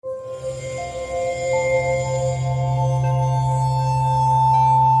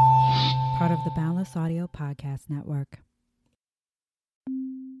Audio Podcast Network.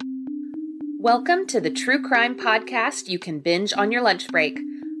 Welcome to the True Crime Podcast you can binge on your lunch break.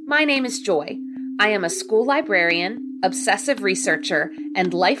 My name is Joy. I am a school librarian, obsessive researcher,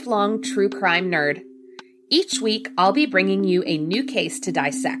 and lifelong true crime nerd. Each week, I'll be bringing you a new case to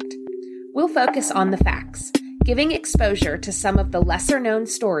dissect. We'll focus on the facts, giving exposure to some of the lesser-known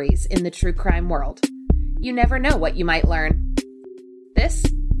stories in the true crime world. You never know what you might learn. This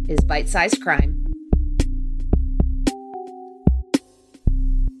is Bite-Sized Crime.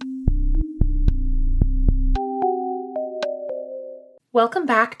 Welcome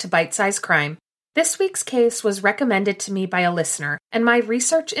back to Bite-Sized Crime. This week's case was recommended to me by a listener, and my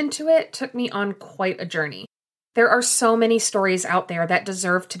research into it took me on quite a journey. There are so many stories out there that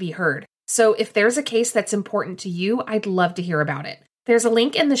deserve to be heard, so if there's a case that's important to you, I'd love to hear about it. There's a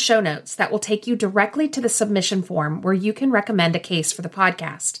link in the show notes that will take you directly to the submission form where you can recommend a case for the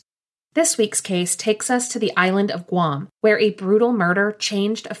podcast. This week's case takes us to the island of Guam, where a brutal murder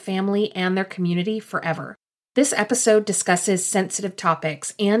changed a family and their community forever. This episode discusses sensitive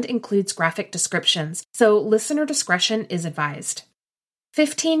topics and includes graphic descriptions, so listener discretion is advised.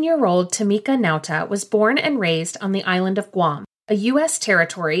 15-year-old Timicca Nauta was born and raised on the island of Guam, a U.S.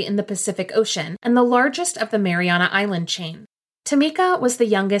 territory in the Pacific Ocean and the largest of the Mariana Island chain. Timicca was the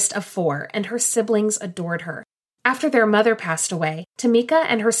youngest of 4, and her siblings adored her. After their mother passed away, Timicca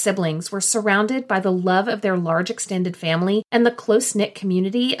and her siblings were surrounded by the love of their large extended family and the close-knit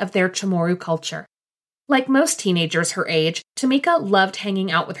community of their Chamorro culture. Like most teenagers her age, Timicca loved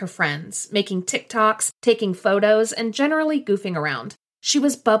hanging out with her friends, making TikToks, taking photos, and generally goofing around. She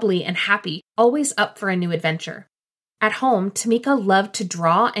was bubbly and happy, always up for a new adventure. At home, Timicca loved to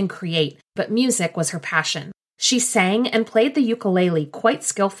draw and create, but music was her passion. She sang and played the ukulele quite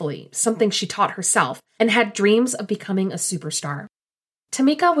skillfully, something she taught herself, and had dreams of becoming a superstar.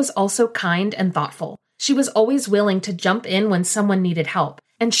 Timicca was also kind and thoughtful. She was always willing to jump in when someone needed help,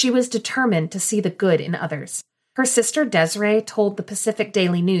 and she was determined to see the good in others. Her sister Desiree told the Pacific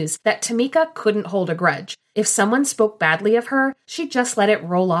Daily News that Timicca couldn't hold a grudge. If someone spoke badly of her, she just let it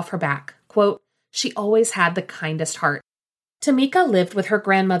roll off her back. Quote, "She always had the kindest heart." Timicca lived with her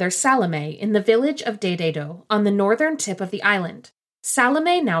grandmother Salome in the village of Dededo on the northern tip of the island.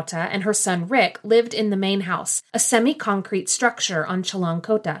 Salome Nauta and her son Rick lived in the main house, a semi-concrete structure on Chalang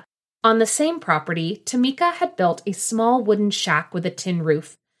Kota. On the same property, Timicca had built a small wooden shack with a tin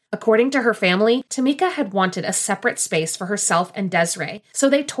roof. According to her family, Timicca had wanted a separate space for herself and Desiree, so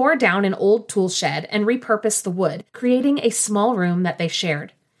they tore down an old tool shed and repurposed the wood, creating a small room that they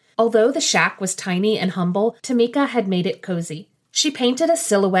shared. Although the shack was tiny and humble, Timicca had made it cozy. She painted a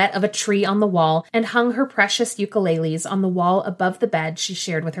silhouette of a tree on the wall and hung her precious ukuleles on the wall above the bed she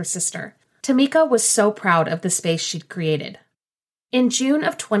shared with her sister. Timicca was so proud of the space she'd created. In June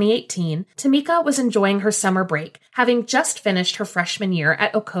of 2018, Timicca was enjoying her summer break, having just finished her freshman year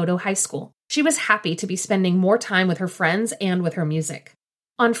at Okoto High School. She was happy to be spending more time with her friends and with her music.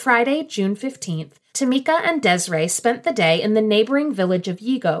 On Friday, June 15th, Timicca and Desiree spent the day in the neighboring village of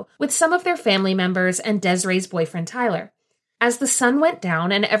Yigo with some of their family members and Desiree's boyfriend Tyler. As the sun went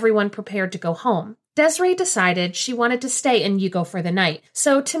down and everyone prepared to go home, Desiree decided she wanted to stay in Yigo for the night,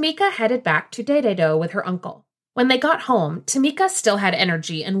 so Timicca headed back to Dededo with her uncle. When they got home, Timicca still had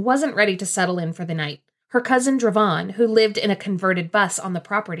energy and wasn't ready to settle in for the night. Her cousin Dravon, who lived in a converted bus on the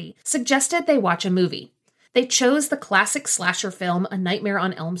property, suggested they watch a movie. They chose the classic slasher film A Nightmare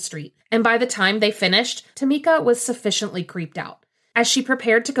on Elm Street, and by the time they finished, Timicca was sufficiently creeped out. As she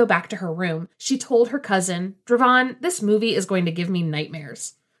prepared to go back to her room, she told her cousin, "Dravon, this movie is going to give me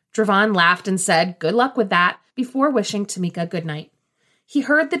nightmares." Dravon laughed and said, "Good luck with that," before wishing Timicca good night. He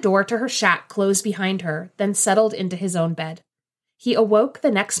heard the door to her shack close behind her, then settled into his own bed. He awoke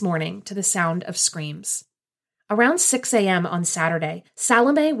the next morning to the sound of screams. Around 6 a.m. on Saturday,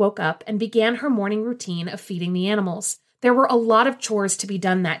 Salome woke up and began her morning routine of feeding the animals. There were a lot of chores to be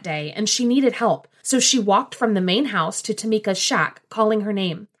done that day, and she needed help, so she walked from the main house to Timicca's shack, calling her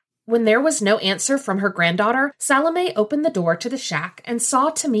name. When there was no answer from her granddaughter, Salome opened the door to the shack and saw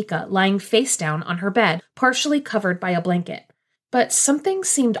Timicca lying face down on her bed, partially covered by a blanket. But something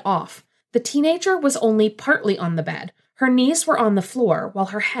seemed off. The teenager was only partly on the bed. Her knees were on the floor, while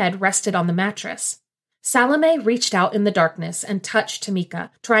her head rested on the mattress. Salome reached out in the darkness and touched Timicca,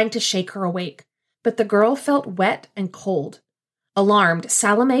 trying to shake her awake. But the girl felt wet and cold. Alarmed,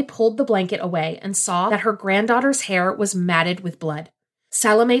 Salome pulled the blanket away and saw that her granddaughter's hair was matted with blood.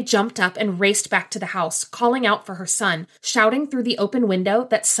 Salome jumped up and raced back to the house, calling out for her son, shouting through the open window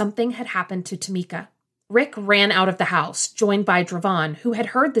that something had happened to Timicca. Rick ran out of the house, joined by Dravon, who had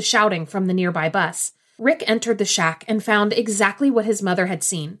heard the shouting from the nearby bus. Rick entered the shack and found exactly what his mother had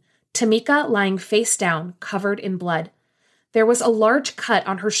seen. Timicca lying face down, covered in blood. There was a large cut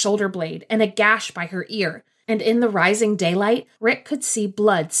on her shoulder blade and a gash by her ear, and in the rising daylight, Rick could see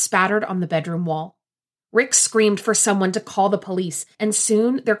blood spattered on the bedroom wall. Rick screamed for someone to call the police, and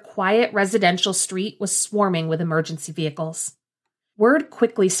soon their quiet residential street was swarming with emergency vehicles. Word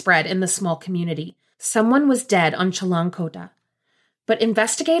quickly spread in the small community. Someone was dead on Nauta. But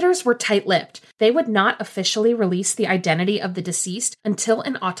investigators were tight-lipped. They would not officially release the identity of the deceased until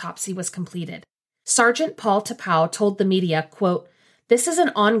an autopsy was completed. Sergeant Paul Tapau told the media, quote, "This is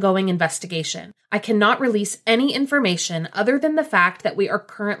an ongoing investigation. I cannot release any information other than the fact that we are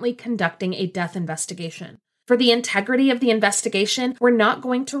currently conducting a death investigation. For the integrity of the investigation, we're not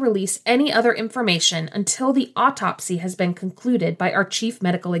going to release any other information until the autopsy has been concluded by our chief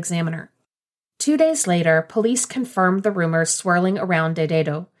medical examiner." 2 days later, police confirmed the rumors swirling around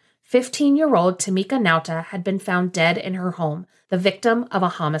Dededo. 15-year-old Timicca Nauta had been found dead in her home, the victim of a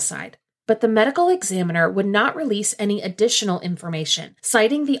homicide. But the medical examiner would not release any additional information,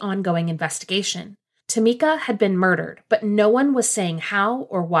 citing the ongoing investigation. Timicca had been murdered, but no one was saying how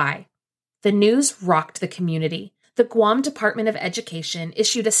or why. The news rocked the community. The Guam Department of Education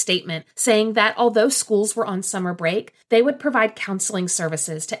issued a statement saying that although schools were on summer break, they would provide counseling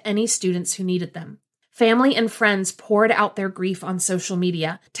services to any students who needed them. Family and friends poured out their grief on social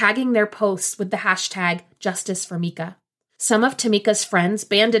media, tagging their posts with the hashtag Justice for Micca. Some of Timicca's friends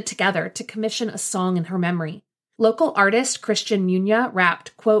banded together to commission a song in her memory. Local artist Christian Munya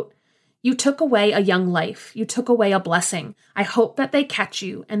rapped, quote, "You took away a young life. You took away a blessing. I hope that they catch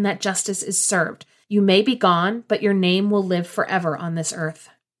you and that justice is served. You may be gone, but your name will live forever on this earth."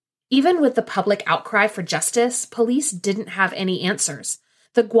 Even with the public outcry for justice, police didn't have any answers.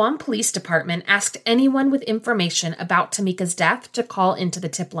 The Guam Police Department asked anyone with information about Timicca's death to call into the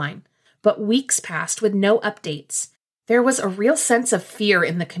tip line. But weeks passed with no updates. There was a real sense of fear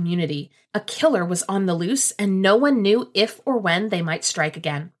in the community. A killer was on the loose, and no one knew if or when they might strike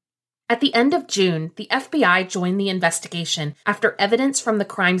again. At the end of June, the FBI joined the investigation after evidence from the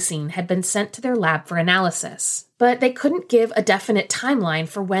crime scene had been sent to their lab for analysis. But they couldn't give a definite timeline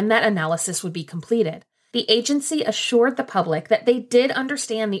for when that analysis would be completed. The agency assured the public that they did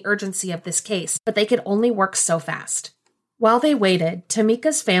understand the urgency of this case, but they could only work so fast. While they waited,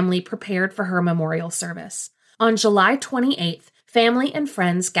 Timicca's family prepared for her memorial service. On July 28th, family and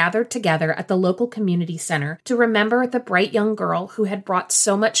friends gathered together at the local community center to remember the bright young girl who had brought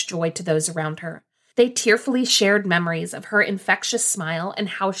so much joy to those around her. They tearfully shared memories of her infectious smile and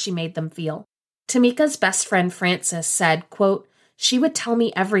how she made them feel. Timicca's best friend Frances said, quote, "She would tell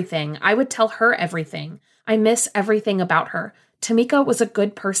me everything. I would tell her everything. I miss everything about her. Timicca was a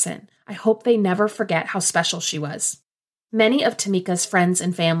good person. I hope they never forget how special she was." Many of Timicca's friends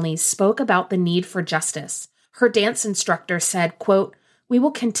and families spoke about the need for justice. Her dance instructor said, quote, "We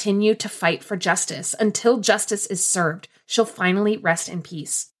will continue to fight for justice until justice is served. She'll finally rest in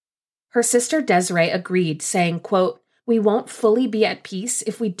peace." Her sister Desiree agreed, saying, quote, "We won't fully be at peace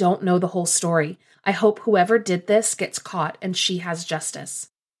if we don't know the whole story. I hope whoever did this gets caught and she has justice."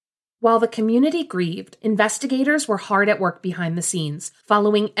 While the community grieved, investigators were hard at work behind the scenes,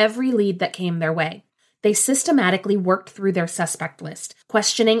 following every lead that came their way. They systematically worked through their suspect list,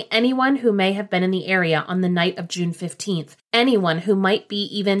 questioning anyone who may have been in the area on the night of June 15th, anyone who might be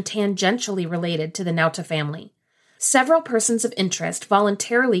even tangentially related to the Nauta family. Several persons of interest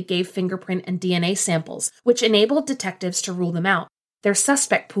voluntarily gave fingerprint and DNA samples, which enabled detectives to rule them out. Their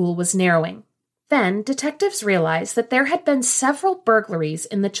suspect pool was narrowing. Then, detectives realized that there had been several burglaries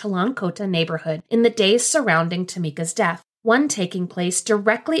in the Nauta neighborhood in the days surrounding Timicca's death, one taking place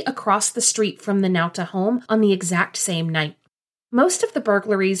directly across the street from the Nauta home on the exact same night. Most of the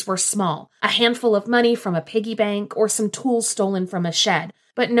burglaries were small, a handful of money from a piggy bank or some tools stolen from a shed,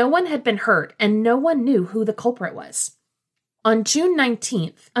 but no one had been hurt and no one knew who the culprit was. On June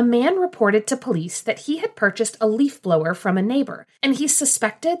 19th, a man reported to police that he had purchased a leaf blower from a neighbor, and he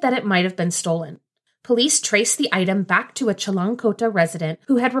suspected that it might have been stolen. Police traced the item back to a Nauta resident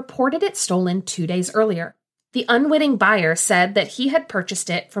who had reported it stolen 2 days earlier. The unwitting buyer said that he had purchased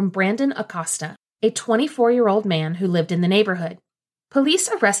it from Brandon Acosta, a 24-year-old man who lived in the neighborhood. Police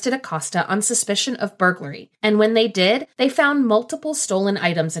arrested Acosta on suspicion of burglary, and when they did, they found multiple stolen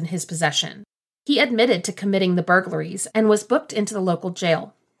items in his possession. He admitted to committing the burglaries and was booked into the local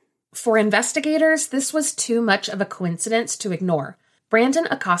jail. For investigators, this was too much of a coincidence to ignore. Brandon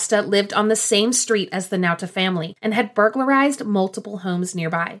Acosta lived on the same street as the Nauta family and had burglarized multiple homes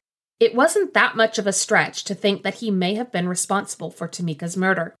nearby. It wasn't that much of a stretch to think that he may have been responsible for Timicca's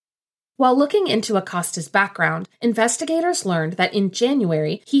murder. While looking into Acosta's background, investigators learned that in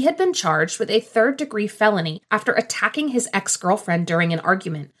January, he had been charged with a third-degree felony after attacking his ex-girlfriend during an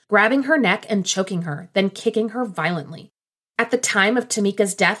argument, grabbing her neck and choking her, then kicking her violently. At the time of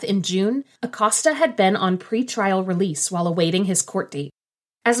Timicca's death in June, Acosta had been on pretrial release while awaiting his court date.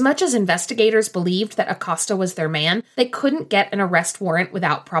 As much as investigators believed that Acosta was their man, they couldn't get an arrest warrant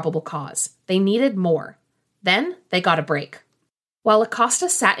without probable cause. They needed more. Then they got a break. While Acosta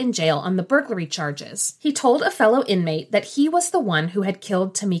sat in jail on the burglary charges, he told a fellow inmate that he was the one who had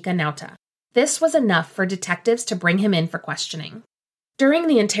killed Timicca Nauta. This was enough for detectives to bring him in for questioning. During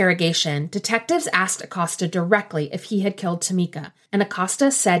the interrogation, detectives asked Acosta directly if he had killed Timicca, and Acosta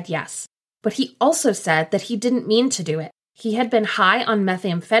said yes. But he also said that he didn't mean to do it. He had been high on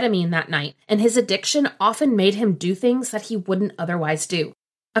methamphetamine that night, and his addiction often made him do things that he wouldn't otherwise do.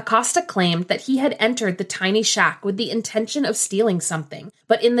 Acosta claimed that he had entered the tiny shack with the intention of stealing something,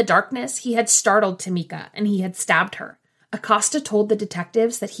 but in the darkness he had startled Timicca and he had stabbed her. Acosta told the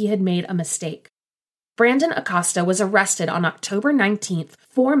detectives that he had made a mistake. Brandon Acosta was arrested on October 19th,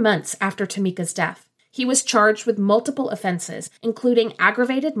 4 months after Timicca's death. He was charged with multiple offenses, including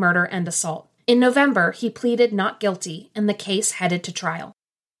aggravated murder and assault. In November, he pleaded not guilty, and the case headed to trial.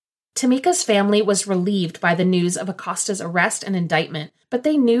 Timicca's family was relieved by the news of Acosta's arrest and indictment, but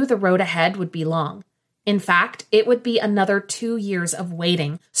they knew the road ahead would be long. In fact, it would be another 2 years of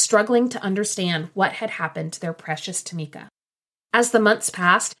waiting, struggling to understand what had happened to their precious Timicca. As the months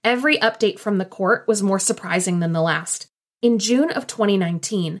passed, every update from the court was more surprising than the last. In June of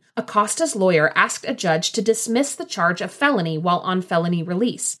 2019, Acosta's lawyer asked a judge to dismiss the charge of felony while on felony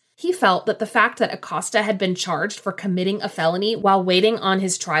release. He felt that the fact that Acosta had been charged for committing a felony while waiting on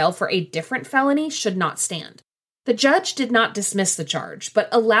his trial for a different felony should not stand. The judge did not dismiss the charge, but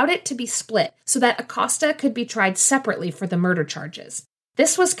allowed it to be split so that Acosta could be tried separately for the murder charges.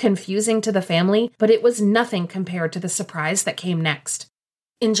 This was confusing to the family, but it was nothing compared to the surprise that came next.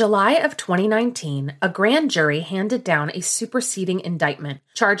 In July of 2019, a grand jury handed down a superseding indictment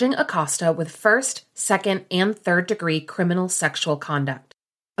charging Acosta with first, second, and third-degree criminal sexual conduct.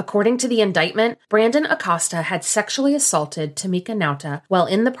 According to the indictment, Brandon Acosta had sexually assaulted Timicca Nauta while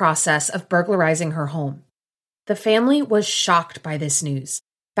in the process of burglarizing her home. The family was shocked by this news.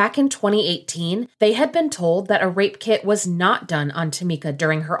 Back in 2018, they had been told that a rape kit was not done on Timicca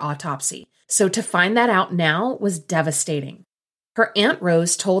during her autopsy, so to find that out now was devastating. Her Aunt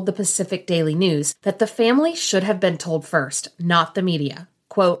Rose told the Pacific Daily News that the family should have been told first, not the media.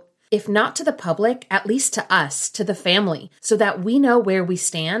 Quote, "If not to the public, at least to us, to the family, so that we know where we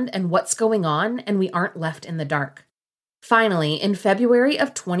stand and what's going on and we aren't left in the dark." Finally, in February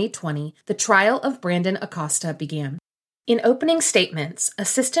of 2020, the trial of Brandon Acosta began. In opening statements,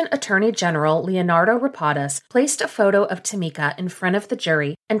 Assistant Attorney General Leonardo Rapadas placed a photo of Timicca in front of the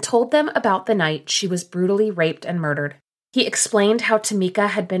jury and told them about the night she was brutally raped and murdered. He explained how Timicca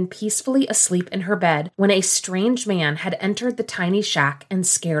had been peacefully asleep in her bed when a strange man had entered the tiny shack and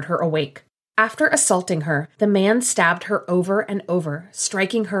scared her awake. After assaulting her, the man stabbed her over and over,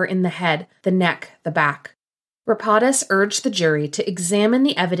 striking her in the head, the neck, the back. Rapadas urged the jury to examine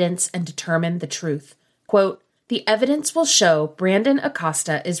the evidence and determine the truth. Quote, "The evidence will show Brandon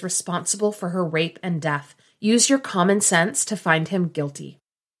Acosta is responsible for her rape and death. Use your common sense to find him guilty."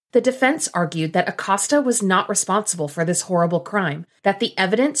 The defense argued that Acosta was not responsible for this horrible crime, that the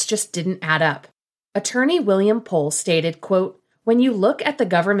evidence just didn't add up. Attorney William Pohl stated, quote, "When you look at the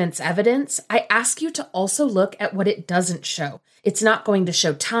government's evidence, I ask you to also look at what it doesn't show. It's not going to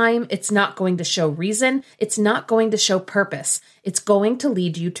show time, it's not going to show reason, it's not going to show purpose. It's going to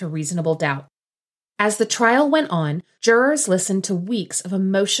lead you to reasonable doubt." As the trial went on, jurors listened to weeks of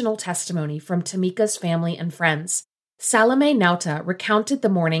emotional testimony from Timicca's family and friends. Salome Nauta recounted the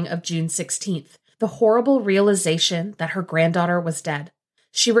morning of June 16th, the horrible realization that her granddaughter was dead.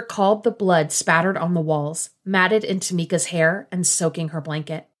 She recalled the blood spattered on the walls, matted in Timicca's hair and soaking her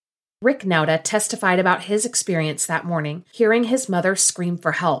blanket. Rick Nauta testified about his experience that morning, hearing his mother scream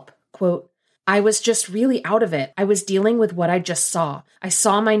for help. Quote, "I was just really out of it. I was dealing with what I just saw. I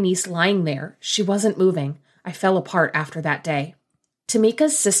saw my niece lying there. She wasn't moving. I fell apart after that day."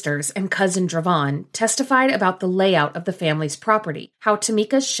 Timicca's sisters and cousin Dravon testified about the layout of the family's property, how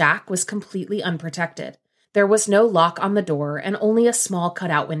Timicca's shack was completely unprotected. There was no lock on the door and only a small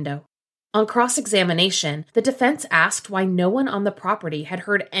cutout window. On cross-examination, the defense asked why no one on the property had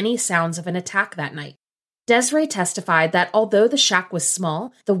heard any sounds of an attack that night. Desiree testified that although the shack was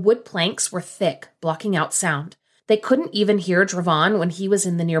small, the wood planks were thick, blocking out sound. They couldn't even hear Dravon when he was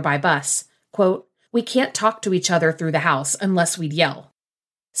in the nearby bus. Quote, "We can't talk to each other through the house unless we'd yell."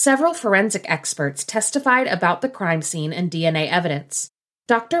 Several forensic experts testified about the crime scene and DNA evidence.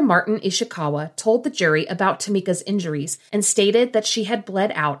 Dr. Martin Ishikawa told the jury about Timicca's injuries and stated that she had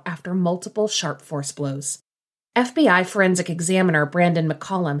bled out after multiple sharp force blows. FBI forensic examiner Brandon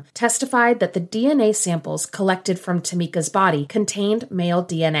McCollum testified that the DNA samples collected from Timicca's body contained male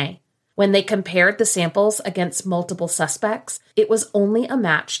DNA. When they compared the samples against multiple suspects, it was only a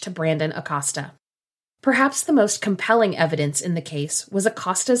match to Brandon Acosta. Perhaps the most compelling evidence in the case was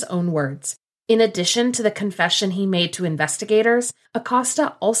Acosta's own words. In addition to the confession he made to investigators,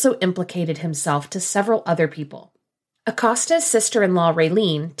 Acosta also implicated himself to several other people. Acosta's sister-in-law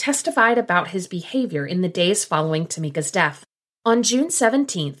Raylene testified about his behavior in the days following Timicca's death. On June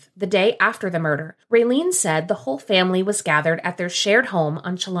 17th, the day after the murder, Raylene said the whole family was gathered at their shared home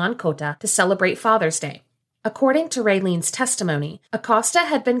on Chalan Kota to celebrate Father's Day. According to Raylene's testimony, Acosta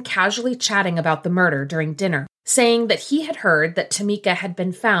had been casually chatting about the murder during dinner, saying that he had heard that Timicca had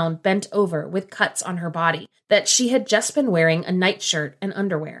been found bent over with cuts on her body, that she had just been wearing a nightshirt and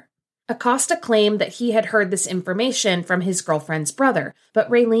underwear. Acosta claimed that he had heard this information from his girlfriend's brother, but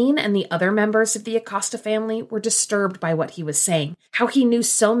Raylene and the other members of the Acosta family were disturbed by what he was saying, how he knew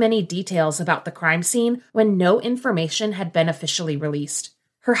so many details about the crime scene when no information had been officially released.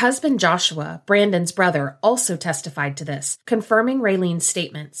 Her husband Joshua, Brandon's brother, also testified to this, confirming Raylene's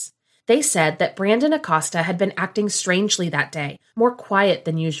statements. They said that Brandon Acosta had been acting strangely that day, more quiet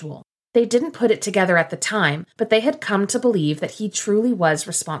than usual. They didn't put it together at the time, but they had come to believe that he truly was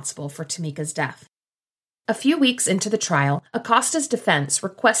responsible for Timicca's death. A few weeks into the trial, Acosta's defense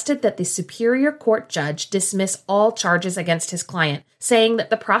requested that the Superior Court judge dismiss all charges against his client, saying that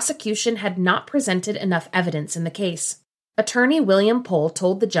the prosecution had not presented enough evidence in the case. Attorney William Pohl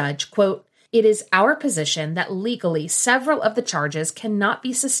told the judge, quote, "It is our position that legally several of the charges cannot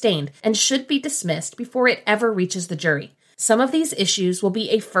be sustained and should be dismissed before it ever reaches the jury. Some of these issues will be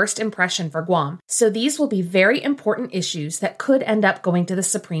a first impression for Guam, so these will be very important issues that could end up going to the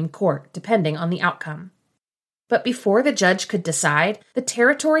Supreme Court, depending on the outcome." But before the judge could decide, the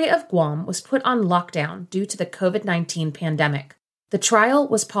territory of Guam was put on lockdown due to the COVID-19 pandemic. The trial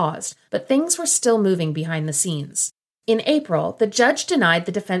was paused, but things were still moving behind the scenes. In April, the judge denied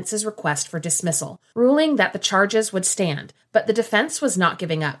the defense's request for dismissal, ruling that the charges would stand, but the defense was not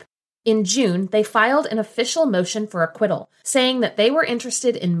giving up. In June, they filed an official motion for acquittal, saying that they were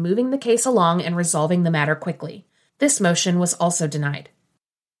interested in moving the case along and resolving the matter quickly. This motion was also denied.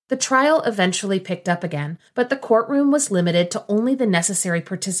 The trial eventually picked up again, but the courtroom was limited to only the necessary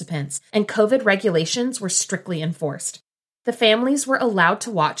participants, and COVID regulations were strictly enforced. The families were allowed to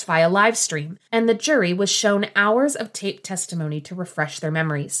watch via live stream, and the jury was shown hours of taped testimony to refresh their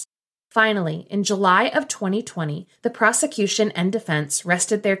memories. Finally, in July of 2020, the prosecution and defense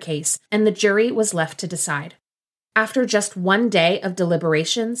rested their case, and the jury was left to decide. After just one day of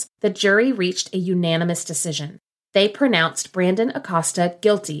deliberations, the jury reached a unanimous decision. They pronounced Brandon Acosta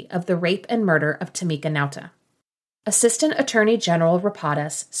guilty of the rape and murder of Timicca Nauta. Assistant Attorney General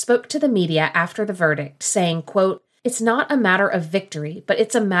Rapadas spoke to the media after the verdict, saying, quote, "It's not a matter of victory, but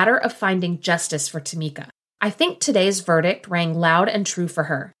it's a matter of finding justice for Timicca. I think today's verdict rang loud and true for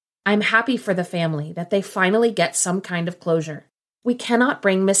her. I'm happy for the family that they finally get some kind of closure. We cannot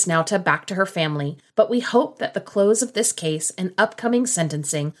bring Miss Nauta back to her family, but we hope that the close of this case and upcoming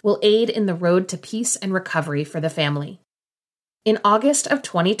sentencing will aid in the road to peace and recovery for the family." In August of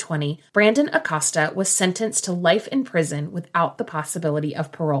 2020, Brandon Acosta was sentenced to life in prison without the possibility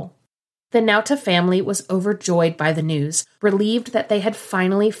of parole. The Nauta family was overjoyed by the news, relieved that they had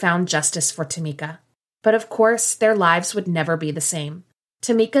finally found justice for Timicca. But of course, their lives would never be the same.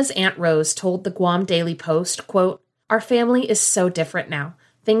 Timicca's Aunt Rose told the Guam Daily Post, quote, "Our family is so different now.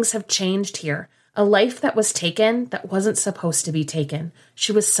 Things have changed here. A life that was taken that wasn't supposed to be taken.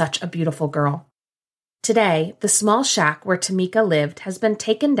 She was such a beautiful girl." Today, the small shack where Timicca lived has been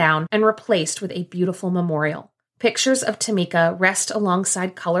taken down and replaced with a beautiful memorial. Pictures of Timicca rest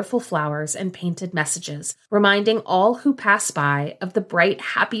alongside colorful flowers and painted messages, reminding all who pass by of the bright,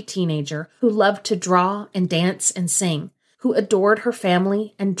 happy teenager who loved to draw and dance and sing, who adored her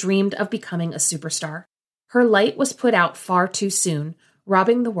family and dreamed of becoming a superstar. Her light was put out far too soon,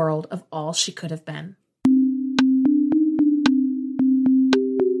 robbing the world of all she could have been.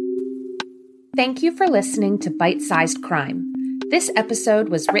 Thank you for listening to Bite-Sized Crime. This episode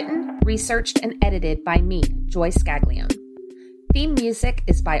was written, researched, and edited by me, Joy Scaglione. Theme music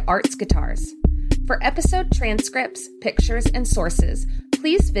is by Arts Guitars. For episode transcripts, pictures, and sources,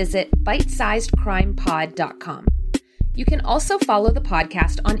 please visit bitesizedcrimepod.com. You can also follow the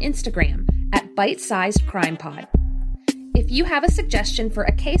podcast on Instagram at bitesizedcrimepod. If you have a suggestion for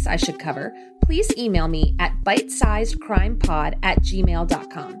a case I should cover, please email me at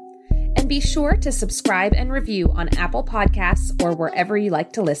bitesizedcrimepod@gmail.com. And be sure to subscribe and review on Apple Podcasts or wherever you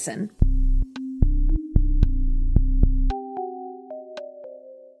like to listen.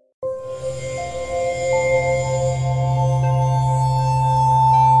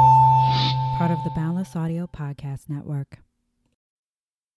 Part of the Boundless Audio Podcast Network.